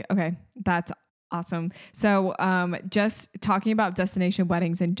 totally. Okay. That's awesome. So, just talking about destination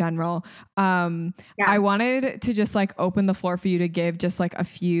weddings in general, I wanted to just like open the floor for you to give just like a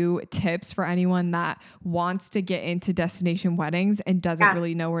few tips for anyone that wants to get into destination weddings and doesn't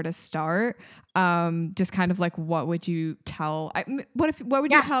really know where to start. Just kind of like, what would you tell, what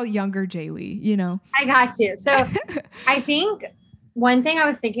would you tell younger Jaylee, I got you. So I think one thing I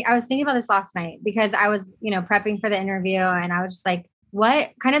was thinking about this last night because I was, prepping for the interview and I was just like,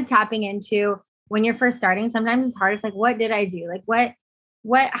 what kind of tapping into when you're first starting, sometimes it's hard. It's like, what did I do? Like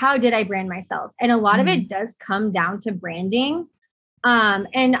how did I brand myself? And a lot of it does come down to branding.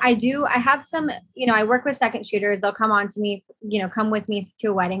 And I have some, I work with second shooters. They'll come on to me, come with me to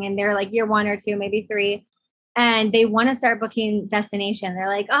a wedding and they're like year 1 or 2, maybe 3. And they want to start booking destination. They're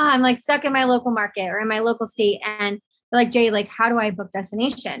like, oh, I'm like stuck in my local market or in my local state. And they're like, Jay, like, how do I book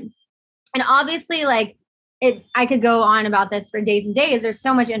destination? And obviously like I could go on about this for days and days. There's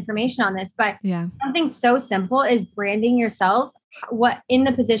so much information on this, but something so simple is branding yourself in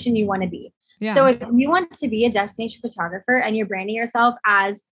the position you want to be. Yeah. So if you want to be a destination photographer and you're branding yourself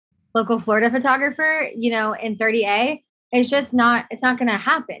as local Florida photographer, in 30A, it's not going to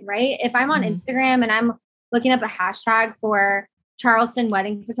happen, right? If I'm on Instagram and I'm looking up a hashtag for Charleston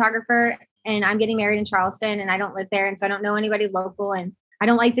wedding photographer and I'm getting married in Charleston and I don't live there. And so I don't know anybody local and I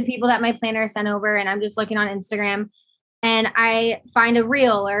don't like the people that my planner sent over and I'm just looking on Instagram and I find a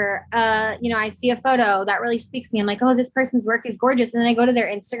reel or, I see a photo that really speaks to me. I'm like, oh, this person's work is gorgeous. And then I go to their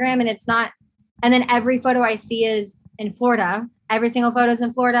Instagram and it's not, and then every photo I see is in Florida. Every single photo is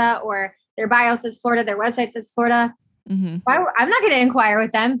in Florida or their bio says Florida, their website says Florida. I'm not going to inquire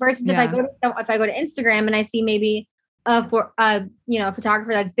with them versus if I go to Instagram and I see maybe a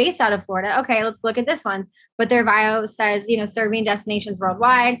photographer that's based out of Florida. Okay, let's look at this one. But their bio says, serving destinations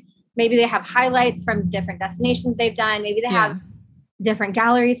worldwide. Maybe they have highlights from different destinations they've done. Maybe they have different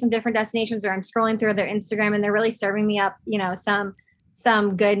galleries from different destinations, or I'm scrolling through their Instagram and they're really serving me up,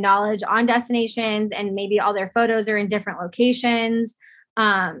 some good knowledge on destinations, and maybe all their photos are in different locations.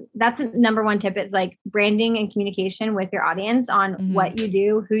 That's number one tip. It's like branding and communication with your audience on what you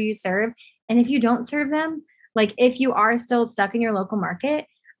do, who you serve, And if you don't serve them, like if you are still stuck in your local market,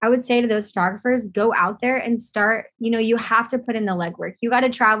 I would say to those photographers, go out there and start, you have to put in the legwork. You got to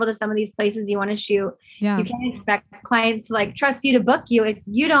travel to some of these places you want to shoot. Yeah. You can't expect clients to like trust you to book you if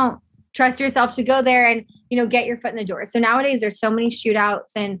you don't trust yourself to go there and, get your foot in the door. So nowadays there's so many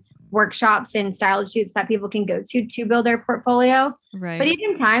shootouts and workshops and style shoots that people can go to build their portfolio. Right. But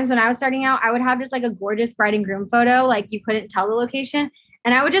even times when I was starting out, I would have just like a gorgeous bride and groom photo. Like you couldn't tell the location.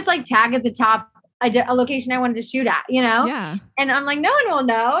 And I would just like tag at the top a location I wanted to shoot at, Yeah. And I'm like, no one will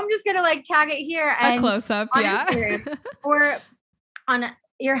know. I'm just going to like tag it here. And a close up. Yeah. Instagram, or on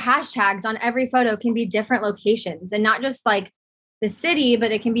your hashtags on every photo can be different locations and not just like the city,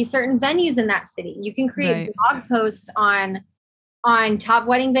 but it can be certain venues in that city. You can create blog posts on top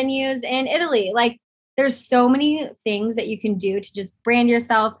wedding venues in Italy. Like there's so many things that you can do to just brand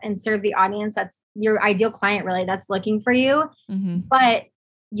yourself and serve the audience. That's your ideal client really that's looking for you. Mm-hmm. But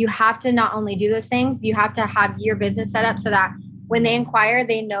you have to not only do those things, you have to have your business set up so that when they inquire,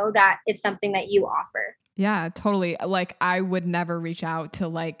 they know that it's something that you offer. Yeah, totally. Like I would never reach out to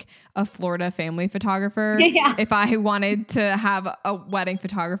like a Florida family photographer if I wanted to have a wedding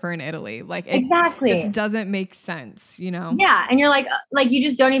photographer in Italy. Like it just doesn't make sense, Yeah. And you're like you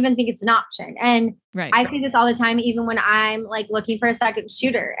just don't even think it's an option. And I see this all the time, even when I'm like looking for a second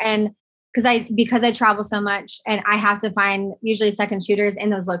shooter, and because I travel so much and I have to find usually second shooters in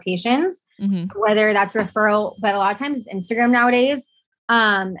those locations, whether that's referral, but a lot of times it's Instagram nowadays.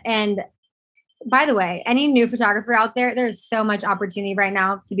 And by the way, any new photographer out there, there's so much opportunity right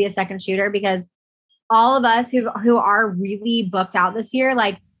now to be a second shooter, because all of us who are really booked out this year,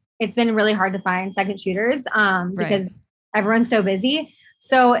 like it's been really hard to find second shooters because everyone's so busy.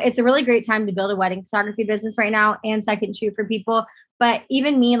 So it's a really great time to build a wedding photography business right now and second shoot for people. But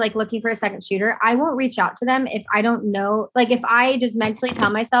even me, like looking for a second shooter, I won't reach out to them if I don't know, like if I just mentally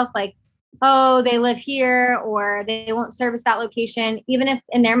tell myself like, oh, they live here or they won't service that location. Even if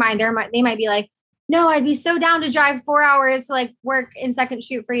in their mind, they might be like, no, I'd be so down to drive 4 hours to like work in second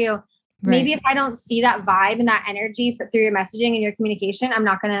shoot for you. Right. Maybe if I don't see that vibe and that energy through your messaging and your communication, I'm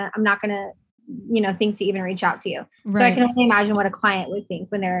not gonna, think to even reach out to you. Right. So I can only imagine what a client would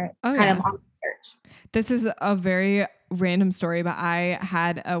think when they're of on search. This is a very random story, but I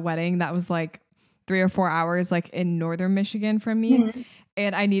had a wedding that was like 3 or 4 hours, like in northern Michigan from me. Mm-hmm.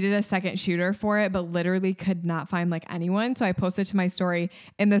 And I needed a second shooter for it, but literally could not find like anyone. So I posted to my story,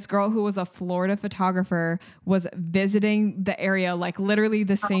 and this girl who was a Florida photographer was visiting the area, like literally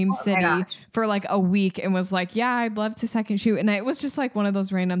the same city for like a week, and was like, yeah, I'd love to second shoot. And it was just like one of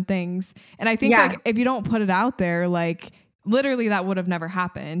those random things. And I think like if you don't put it out there, like literally that would have never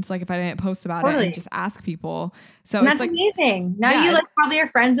happened. Like if I didn't post about it and just ask people. So and that's like amazing. Now you like probably are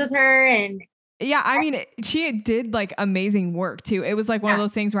friends with her and yeah, I mean, she did like amazing work too. It was like one of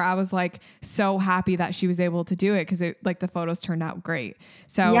those things where I was like so happy that she was able to do it, because it like the photos turned out great.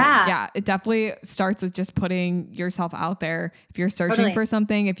 So yeah, it definitely starts with just putting yourself out there. If you're searching for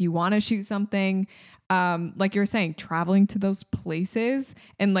something, if you want to shoot something, like you're saying, traveling to those places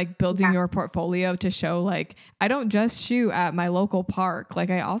and like building your portfolio to show like, I don't just shoot at my local park.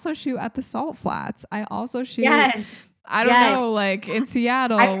 Like I also shoot at the Salt Flats. I also shoot I don't know, like in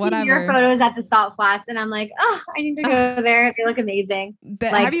Seattle, whatever. Your photos at the Salt Flats, and I'm like, oh, I need to go there. They look amazing.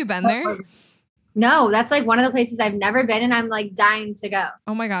 Have you been there? No, that's like one of the places I've never been, and I'm like dying to go.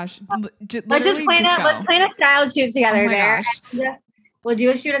 Oh my gosh! Let's plan a style shoot together there. We'll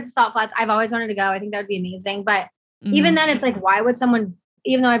do a shoot at the Salt Flats. I've always wanted to go. I think that would be amazing. But even then, it's like, why would someone?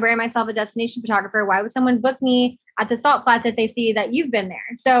 Even though I brand myself a destination photographer, why would someone book me at the Salt Flats if they see that you've been there?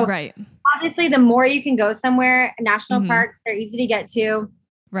 So obviously the more you can go somewhere, national parks, they're easy to get to.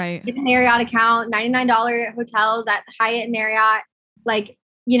 Right. Get a Marriott account, $99 hotels at Hyatt and Marriott. Like,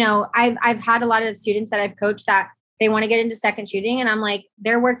 I've had a lot of students that I've coached that they want to get into second shooting. And I'm like,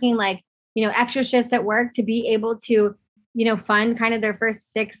 they're working like, extra shifts at work to be able to, fund kind of their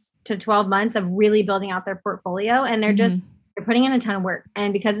first 6 to 12 months of really building out their portfolio. And they're they're putting in a ton of work.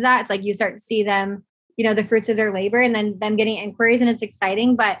 And because of that, it's like you start to see them, the fruits of their labor, and then them getting inquiries, and it's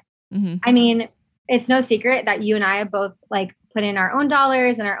exciting. But I mean, it's no secret that you and I have both like put in our own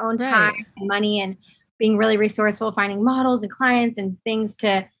dollars and our own time and money, and being really resourceful, finding models and clients and things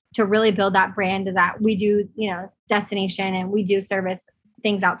to really build that brand that we do, destination, and we do service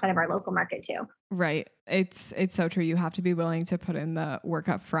things outside of our local market too. Right. It's so true. You have to be willing to put in the work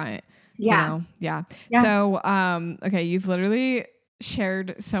up front. Yeah. Yeah. So, okay. You've literally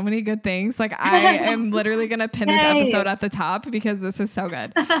shared so many good things. Like I am literally going to pin this episode at the top because this is so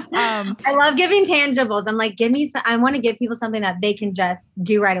good. I love giving tangibles. I'm like, I want to give people something that they can just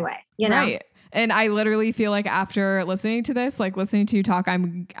do right away. Right. And I literally feel like after listening to this, like listening to you talk,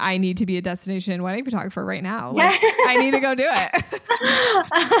 I need to be a destination wedding photographer right now. Like I need to go do it.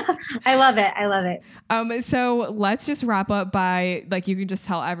 I love it. I love it. So let's just wrap up by like, you can just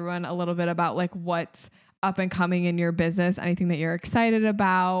tell everyone a little bit about like what's up and coming in your business, anything that you're excited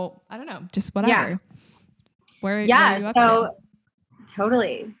about. I don't know, just whatever. Yeah. Where are you up to?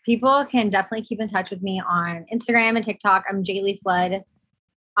 Totally. People can definitely keep in touch with me on Instagram and TikTok. I'm Jaylee Flood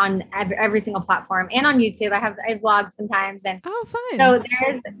on every single platform, and on YouTube. I vlog sometimes. And fun. So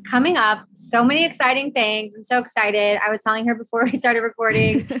there's coming up so many exciting things. I'm so excited. I was telling her before we started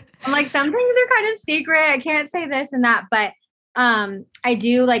recording, I'm like, some things are kind of secret. I can't say this and that, but I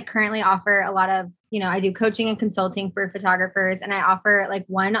do like currently offer a lot of, I do coaching and consulting for photographers, and I offer like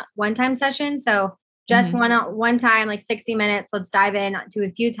one-time session. So just one time, like 60 minutes, let's dive in to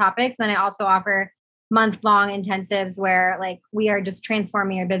a few topics. Then I also offer month-long intensives where like we are just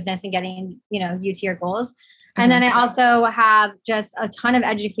transforming your business and getting, you to your goals. And then I also have just a ton of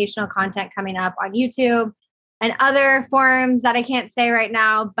educational content coming up on YouTube and other forums that I can't say right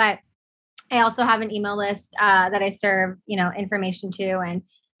now, but I also have an email list that I serve, information to, and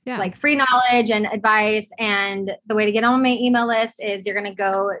like free knowledge and advice. And the way to get on my email list is you're going to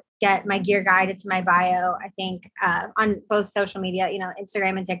go get my gear guide. It's my bio, I think, on both social media,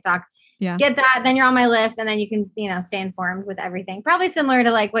 Instagram and TikTok. Yeah. Get that. Then you're on my list, and then you can, stay informed with everything. Probably similar to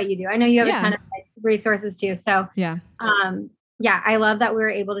like what you do. I know you have a ton of like, resources too. So I love that we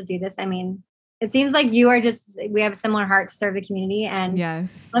were able to do this. I mean, it seems like we have a similar heart to serve the community. And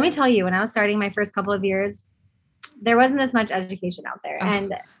yes, let me tell you, when I was starting my first couple of years, there wasn't this much education out there.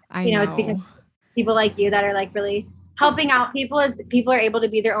 And, it's because people like you that are like really helping out people, as people are able to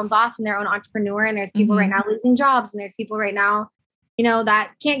be their own boss and their own entrepreneur. And there's people right now losing jobs. And there's people right now,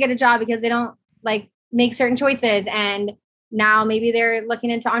 that can't get a job because they don't like make certain choices. And now maybe they're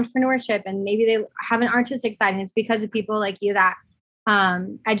looking into entrepreneurship, and maybe they have an artistic side. And it's because of people like you that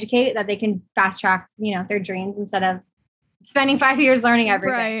educate, that they can fast track, their dreams instead of spending 5 years learning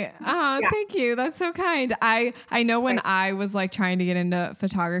everything. Right. Thank you. That's so kind. I know when I was like trying to get into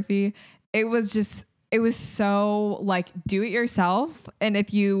photography, it was so like do it yourself. And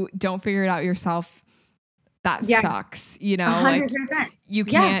if you don't figure it out yourself, that sucks, 100%. Like you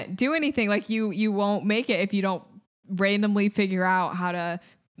can't do anything. Like you won't make it if you don't randomly figure out how to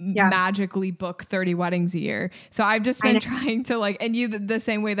magically book 30 weddings a year. So I've just been trying to like, and you the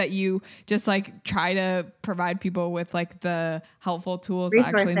same way that you just like try to provide people with like the helpful tools to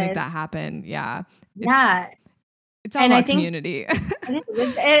actually make that happen. Yeah. It's all about community.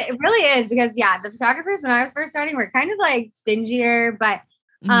 It really is, because the photographers when I was first starting were kind of like stingier, but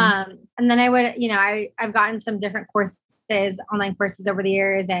and then I would, I've gotten some different courses, online courses over the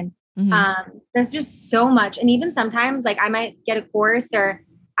years, and there's just so much. And even sometimes like I might get a course, or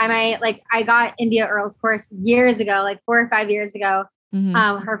I might like, I got India Earl's course years ago, like 4 or 5 years ago,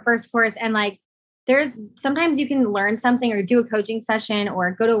 her first course. And like, there's sometimes you can learn something or do a coaching session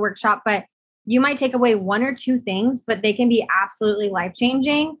or go to a workshop, but you might take away 1 or 2 things, but they can be absolutely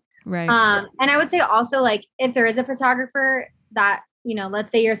life-changing. Right. And I would say also like, if there is a photographer that,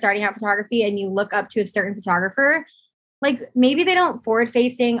 let's say you're starting out photography and you look up to a certain photographer, like maybe they don't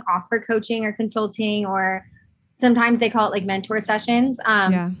forward-facing offer coaching or consulting, or sometimes they call it like mentor sessions.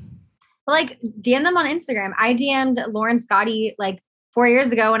 But like DM them on Instagram. I DM'd Lauren Scotty like 4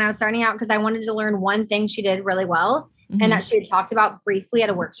 years ago when I was starting out, because I wanted to learn one thing she did really well and that she had talked about briefly at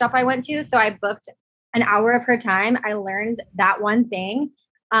a workshop I went to. So I booked an hour of her time. I learned that one thing.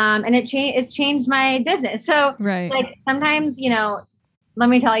 And it's changed my business. So like sometimes, let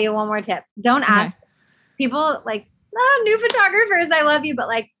me tell you one more tip. Don't ask people like, new photographers, I love you, but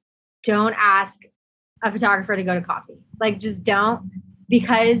like, don't ask a photographer to go to coffee. Like, just don't,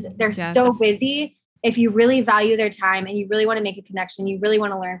 because they're so busy. If you really value their time and you really want to make a connection, you really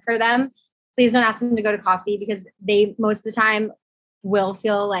want to learn for them, please don't ask them to go to coffee, because they most of the time will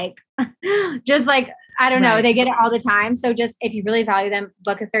feel like just like, I don't know, they get it all the time. So just, if you really value them,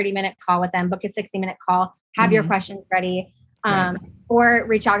 book a 30-minute call with them, book a 60-minute call, have your questions ready, or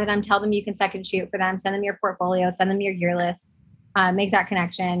reach out to them, tell them you can second shoot for them, send them your portfolio, send them your gear list, make that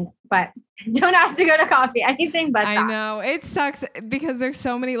connection, but don't ask to go to coffee, anything but I know it sucks, because there's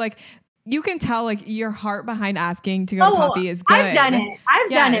so many, like, you can tell like your heart behind asking to go to coffee is good. I've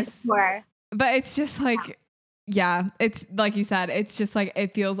done it before. But it's just like, it's like you said, it's just like,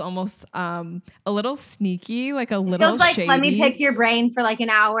 it feels almost a little sneaky, like a little feels like, shady. Let me pick your brain for like an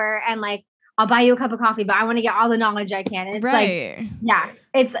hour and like, I'll buy you a cup of coffee, but I want to get all the knowledge I can. And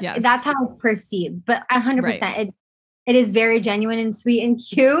it's like, that's how it's perceived, but 100%. It is very genuine and sweet and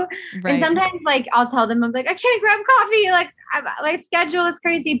cute. And sometimes like, I'll tell them, I'm like, I can't grab coffee. Like my schedule is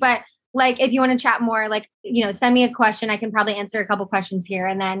crazy, but like, if you want to chat more, like, send me a question. I can probably answer a couple questions here.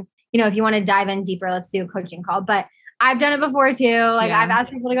 And then, if you want to dive in deeper, let's do a coaching call. But I've done it before too. Like I've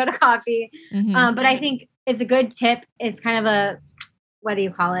asked people to go to coffee. Mm-hmm. But I think it's a good tip. It's kind of a, what do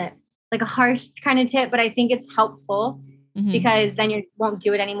you call it? Like a harsh kind of tip, but I think it's helpful because then you won't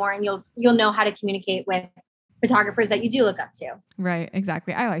do it anymore, and you'll know how to communicate with photographers that you do look up to. Right.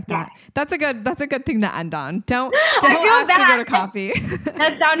 Exactly. I like that. Yeah. That's a good thing to end on. Don't ask to go to coffee.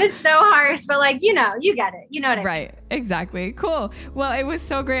 That sounded so harsh, but like, you get it. You know what I mean? Right. Exactly. Cool. Well, it was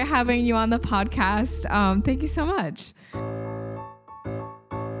so great having you on the podcast. Thank you so much.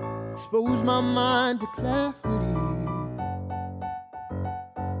 Expose my mind to clarity.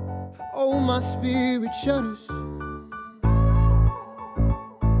 Oh, my spirit shudders.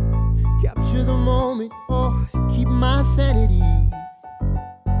 Capture the moment, keep my sanity.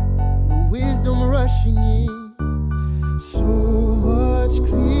 The wisdom rushing in, so much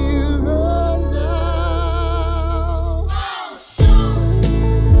clearer now.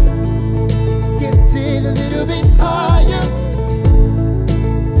 Getting a little bit higher.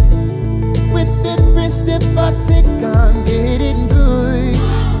 With every step I take,